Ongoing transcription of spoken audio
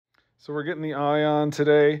So we're getting the eye on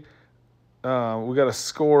today. We got to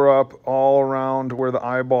score up all around where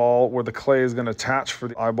the clay is going to attach for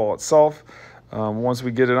the eyeball itself. Once we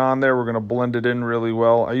get it on there, we're going to blend it in really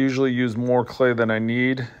well. I usually use more clay than I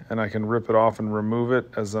need, and I can rip it off and remove it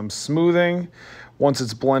as I'm smoothing. Once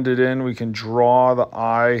it's blended in, we can draw the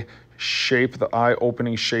eye shape, the eye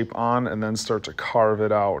opening shape on, and then start to carve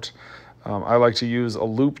it out. I like to use a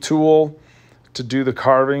loop tool to do the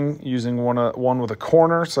carving, using one with a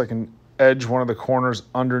corner, so I can edge one of the corners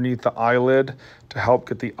underneath the eyelid to help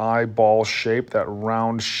get the eyeball shape, that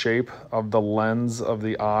round shape of the lens of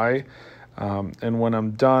the eye. And when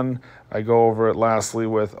I'm done, I go over it lastly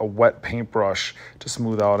with a wet paintbrush to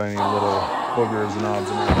smooth out any little boogers and odds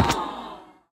and ends.